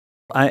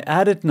I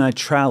added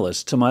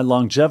Nitralis to my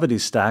longevity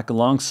stack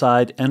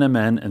alongside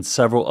NMN and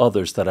several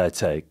others that I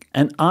take.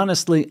 And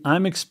honestly,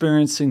 I'm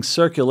experiencing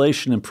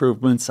circulation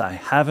improvements I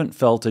haven't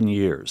felt in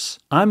years.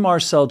 I'm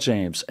Marcel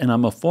James, and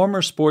I'm a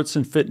former sports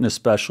and fitness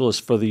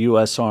specialist for the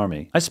U.S.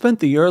 Army. I spent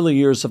the early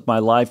years of my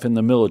life in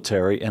the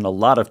military and a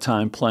lot of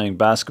time playing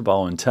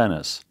basketball and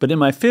tennis. But in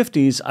my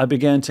 50s, I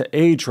began to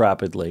age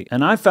rapidly,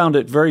 and I found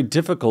it very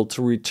difficult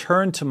to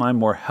return to my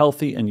more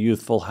healthy and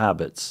youthful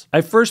habits.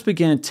 I first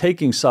began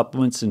taking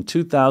supplements in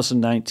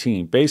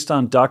 2019 based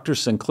on Dr.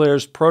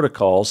 Sinclair's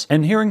protocols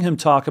and hearing him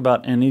talk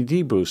about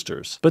NAD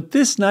boosters. But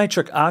this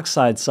nitric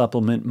oxide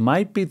supplement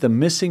might be the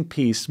missing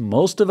piece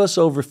most of us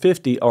over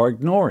 50 are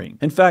ignoring.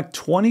 In fact,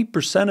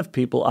 20% of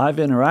people I've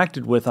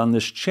interacted with on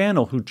this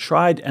channel who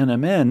tried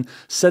NMN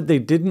said they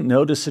didn't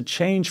notice a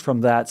change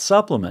from that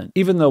supplement,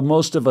 even though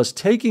most of us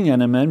taking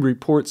NMN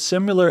report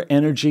similar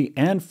energy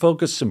and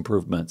focus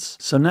improvements.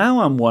 So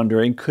now I'm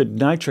wondering, could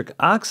nitric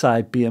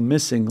oxide be a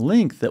missing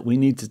link that we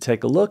need to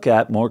take a look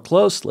at more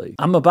closely?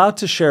 I'm about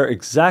to share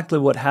exactly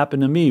what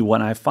happened to me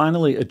when I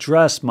finally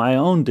addressed my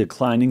own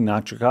declining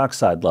nitric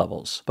oxide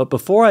levels. But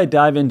before I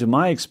dive into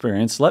my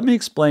experience, let me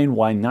explain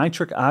why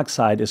nitric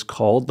oxide is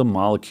called the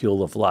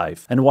molecule of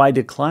life, and why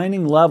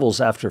declining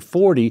levels after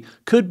 40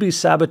 could be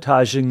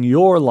sabotaging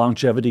your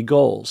longevity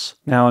goals.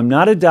 Now, I'm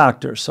not a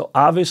doctor, so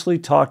obviously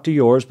talk to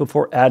yours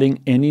before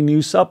adding any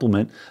new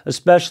supplement,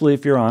 especially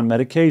if you're on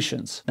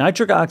medications.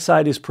 Nitric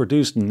oxide is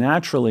produced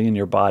naturally in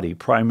your body,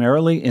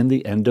 primarily in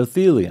the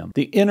endothelium,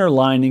 the inner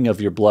lining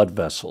of your blood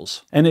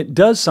vessels. And it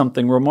does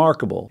something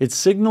remarkable. It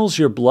signals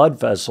your blood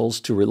vessels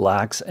to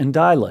relax and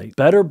dilate.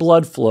 Better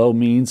blood flow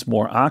means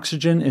more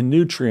oxygen and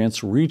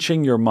nutrients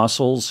reaching your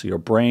muscles, your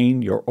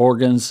brain, your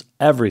organs,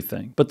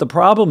 everything. But the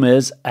problem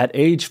is, at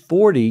age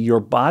 40, your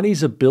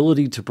body's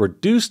ability to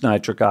produce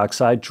nitric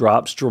oxide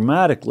drops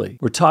dramatically.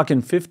 We're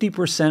talking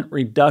 50%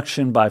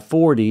 reduction by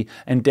 40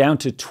 and down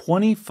to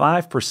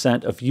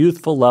 25% of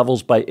youthful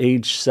levels by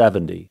age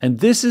 70. And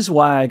this is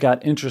why I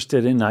got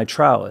interested in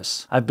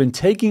Nitralis. I've been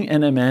taking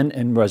NMN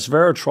and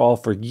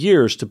resveratrol for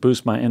years to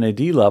boost my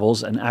NAD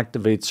levels and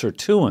activate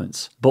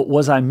sirtuins. But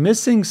was I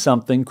missing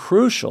something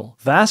crucial?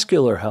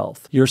 Vascular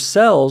health. Your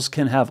cells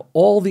can have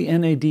all the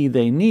NAD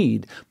they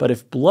need, but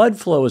if blood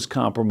flow is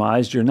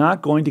compromised, you're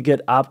not going to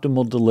get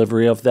optimal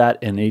delivery of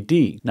that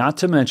NAD, not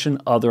to mention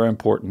other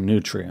important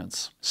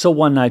nutrients. So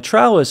when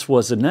Nitralis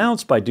was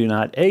announced by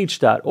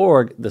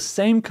DoNotAge.org, the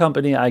same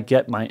company I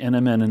get my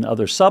NMN and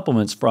other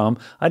supplements from,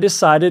 I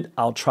decided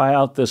I'll try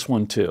out this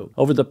one too.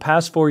 Over the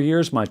past 4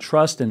 years, my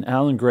trust in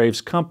Alan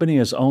Graves' company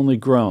has only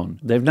grown.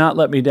 They've not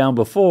let me down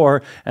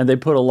before, and they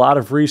put a lot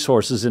of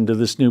resources into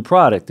this new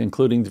product,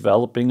 including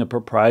developing a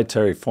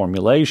proprietary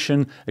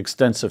formulation,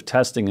 extensive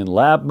testing in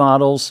lab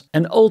models,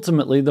 and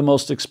ultimately the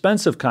most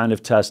expensive kind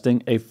of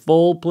testing, a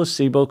full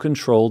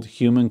placebo-controlled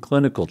human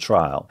clinical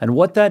trial. And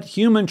what that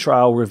human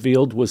trial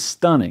revealed was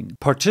stunning.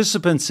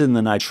 Participants in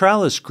the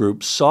Nitralis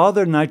group saw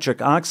their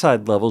nitric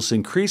oxide levels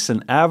increase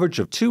an average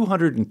of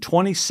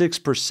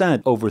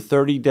 226% over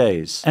 30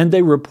 days, and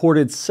they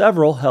reported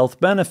several health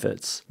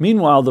benefits.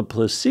 Meanwhile, the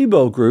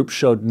placebo group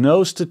showed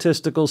no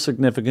statistical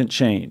significant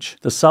change.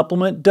 The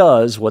supplement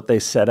does what they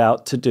set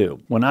out to do.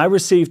 When I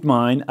received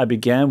mine, I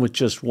began with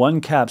just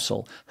one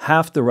capsule,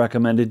 half the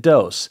recommended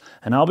dose,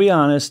 and I'll be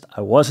honest,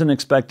 I wasn't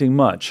expecting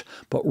much,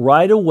 but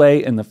right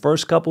away in the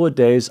first couple of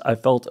days, I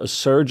felt a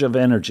surge of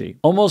energy,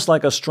 almost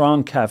like a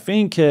strong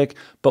caffeine kick,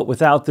 but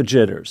without the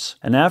jitters.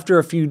 And after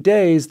a few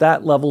days,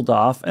 that leveled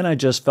off and I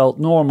just felt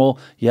normal,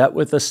 yet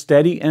with a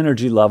steady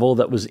energy level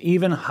that was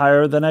even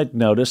higher than I'd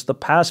noticed the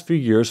past few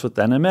years with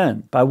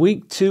NMN. By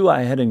week 2,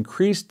 I had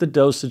increased the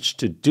dosage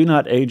to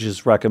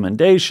DoNotAge's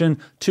recommendation,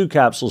 2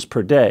 capsules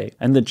per day,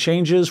 and the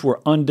changes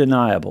were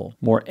undeniable.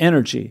 More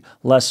energy,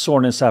 less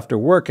soreness after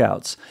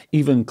workouts,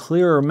 even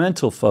clearer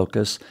mental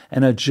focus,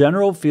 and a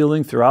general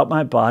feeling throughout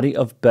my body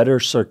of better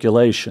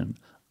circulation.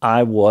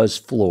 I was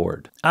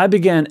floored. I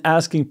began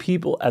asking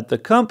people at the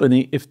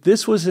company if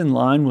this was in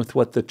line with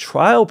what the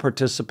trial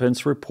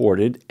participants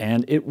reported,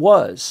 and it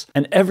was.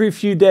 And every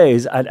few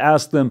days, I'd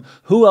ask them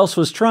who else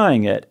was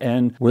trying it,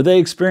 and were they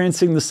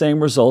experiencing the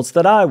same results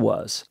that I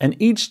was. And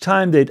each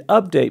time they'd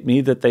update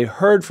me that they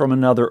heard from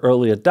another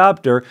early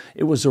adopter,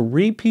 it was a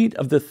repeat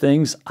of the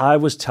things I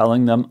was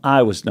telling them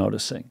I was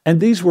noticing. And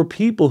these were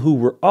people who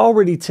were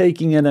already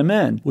taking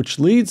NMN, which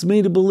leads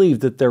me to believe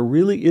that there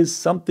really is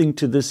something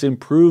to this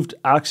improved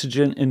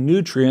oxygen and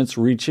nutrients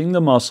reaching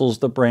the muscles,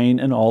 the brain,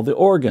 and all the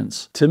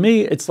organs. To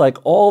me, it's like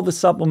all the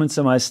supplements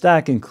in my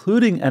stack,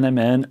 including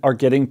NMN, are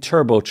getting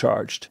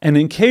turbocharged. And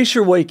in case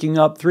you're waking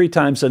up 3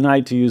 times a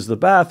night to use the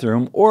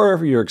bathroom, or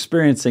if you're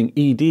experiencing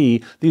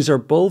ED, these are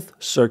both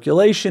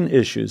circulation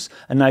issues.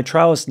 And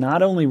Nitralis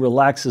not only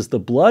relaxes the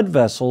blood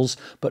vessels,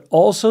 but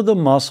also the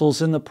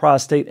muscles in the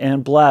prostate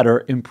and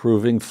bladder,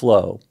 improving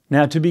flow.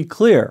 Now, to be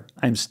clear,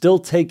 I'm still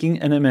taking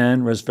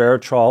NMN,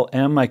 resveratrol,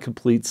 and my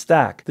complete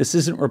stack. This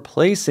isn't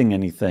replacing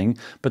anything,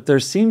 but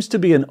there seems to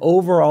be an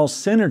overall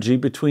synergy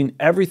between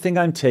everything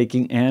I'm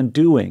taking and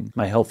doing.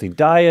 My healthy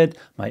diet,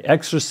 my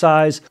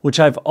exercise, which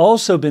I've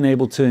also been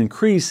able to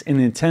increase in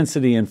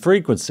intensity and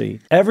frequency.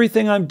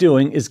 Everything I'm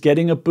doing is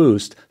getting a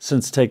boost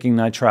since taking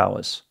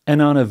Nitralis.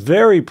 And on a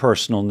very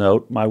personal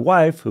note, my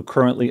wife, who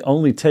currently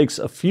only takes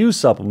a few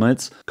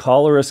supplements,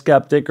 call her a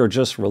skeptic or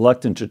just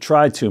reluctant to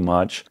try too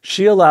much,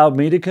 she allowed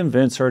me to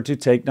convince her to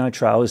take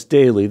Nitralis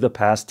daily the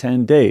past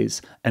 10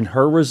 days. And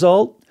her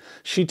result?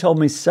 She told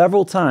me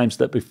several times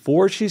that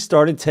before she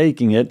started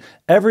taking it,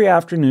 every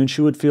afternoon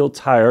she would feel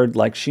tired,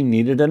 like she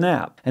needed a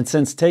nap. And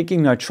since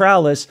taking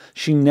Nitralis,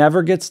 she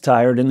never gets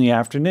tired in the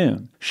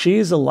afternoon. She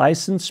is a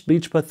licensed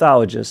speech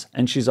pathologist,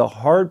 and she's a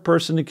hard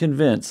person to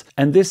convince,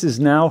 and this is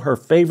now her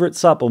favorite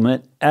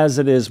supplement, as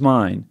it is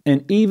mine.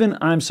 And even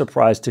I'm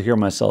surprised to hear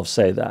myself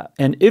say that.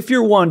 And if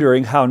you're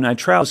wondering how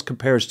Nitralis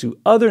compares to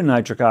other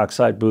nitric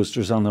oxide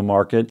boosters on the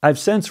market, I've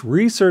since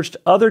researched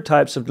other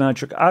types of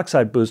nitric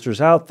oxide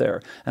boosters out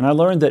there, and I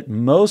learned that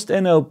most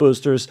NO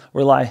boosters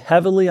rely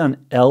heavily on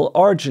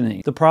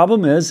L-Arginine. The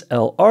problem is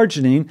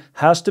L-Arginine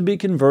has to be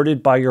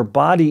converted by your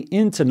body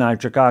into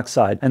nitric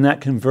oxide, and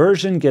that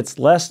conversion gets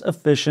less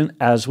efficient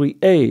as we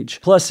age.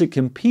 Plus, it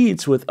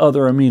competes with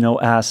other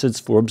amino acids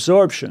for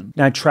absorption.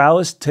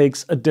 Nitralis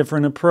takes a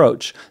different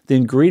approach. The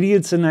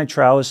ingredients in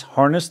Nitralis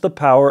harness the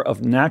power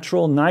of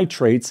natural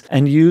nitrates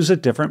and use a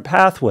different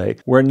pathway,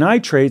 where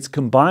nitrates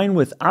combine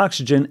with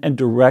oxygen and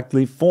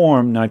directly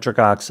form nitric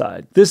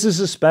oxide. This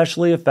is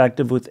especially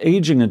effective with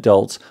aging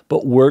adults,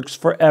 but works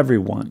for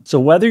everyone. So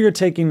whether you're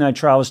taking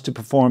Nitralis to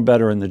perform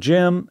better in the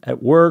gym,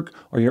 at work,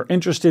 or you're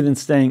interested in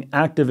staying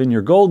active in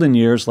your golden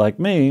years like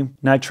me,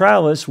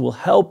 Nitralis will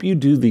help you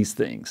do these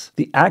things.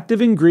 The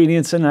active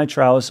ingredients in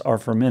Nitralis are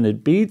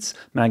fermented beets,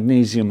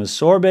 magnesium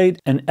ascorbate,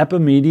 and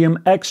epimedium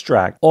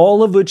extract,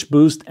 all of which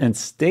boost and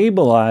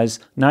stabilize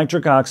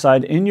nitric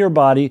oxide in your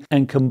body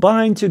and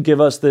combine to give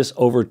us this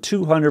over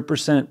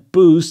 200%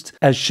 boost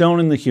as shown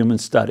in the human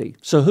study.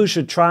 So who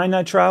should try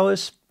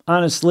Nitralis?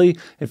 Honestly,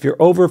 if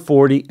you're over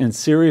 40 and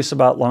serious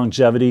about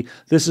longevity,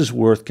 this is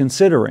worth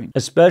considering,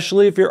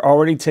 especially if you're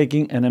already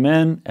taking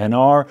NMN,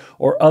 NR,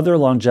 or other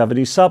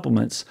longevity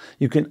supplements.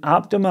 You can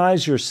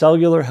optimize your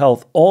cellular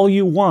health all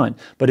you want,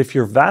 but if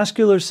your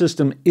vascular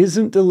system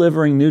isn't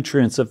delivering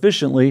nutrients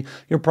efficiently,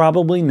 you're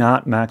probably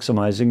not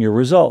maximizing your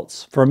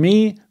results. For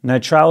me,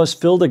 Nitralis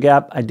filled a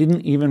gap I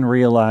didn't even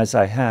realize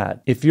I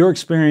had. If you're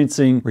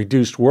experiencing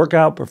reduced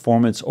workout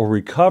performance or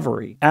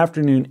recovery,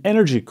 afternoon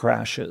energy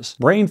crashes,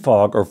 brain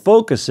fog, or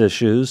focus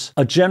issues,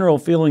 a general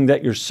feeling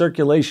that your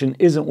circulation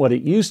isn't what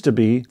it used to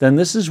be, then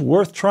this is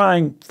worth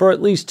trying for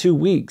at least 2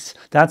 weeks.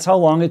 That's how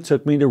long it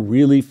took me to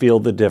really feel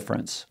the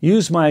difference.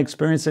 Use my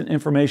experience and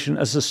information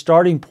as a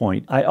starting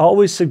point. I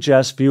always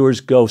suggest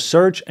viewers go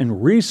search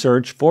and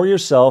research for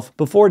yourself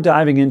before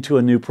diving into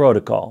a new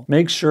protocol.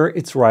 Make sure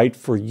it's right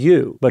for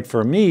you. But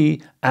for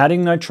me,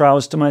 adding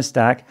Nitralis to my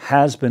stack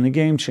has been a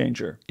game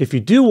changer. If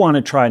you do want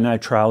to try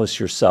Nitralis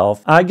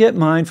yourself, I get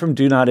mine from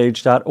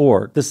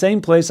DoNotAge.org, the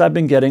same place I've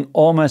been getting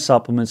all my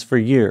supplements for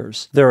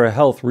years. They're a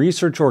health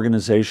research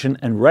organization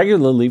and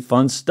regularly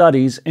fund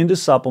studies into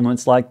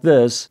supplements like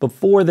this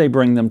before they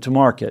bring them to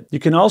market. You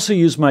can also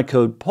use my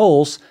code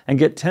PULSE and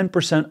get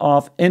 10%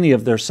 off any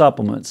of their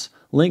supplements.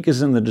 Link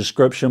is in the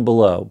description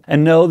below.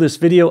 And no, this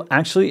video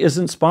actually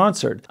isn't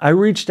sponsored. I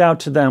reached out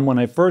to them when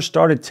I first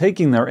started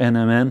taking their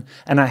NMN,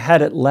 and I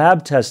had it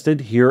lab tested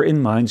here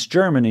in Mainz,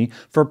 Germany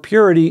for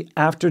purity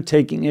after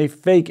taking a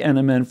fake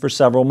NMN for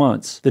several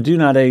months. The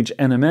DoNotAge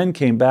NMN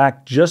came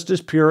back just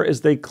as pure as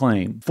they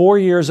claim. 4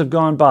 years have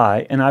gone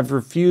by, and I've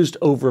refused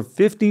over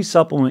 50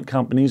 supplement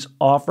companies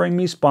offering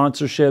me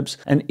sponsorships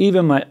and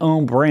even my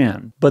own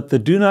brand. But the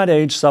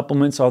DoNotAge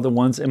supplements are the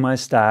ones in my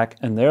stack,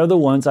 and they're the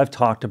ones I've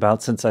talked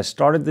about since I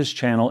started this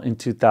channel in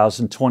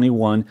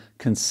 2021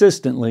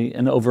 consistently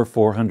in over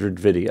 400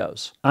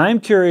 videos.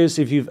 I'm curious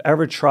if you've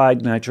ever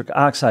tried nitric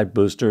oxide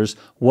boosters.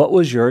 What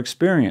was your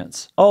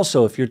experience?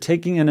 Also, if you're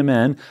taking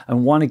NMN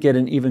and want to get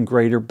an even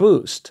greater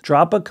boost,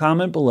 drop a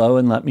comment below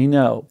and let me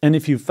know. And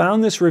if you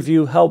found this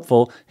review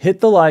helpful, hit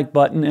the like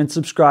button and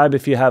subscribe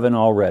if you haven't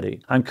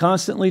already. I'm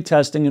constantly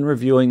testing and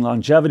reviewing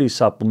longevity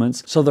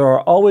supplements, so there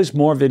are always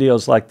more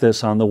videos like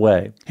this on the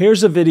way.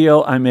 Here's a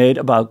video I made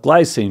about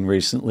glycine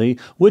recently,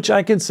 which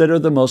I consider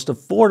the most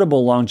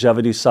affordable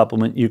longevity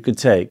supplement you could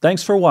take.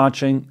 Thanks for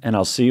watching, and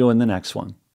I'll see you in the next one.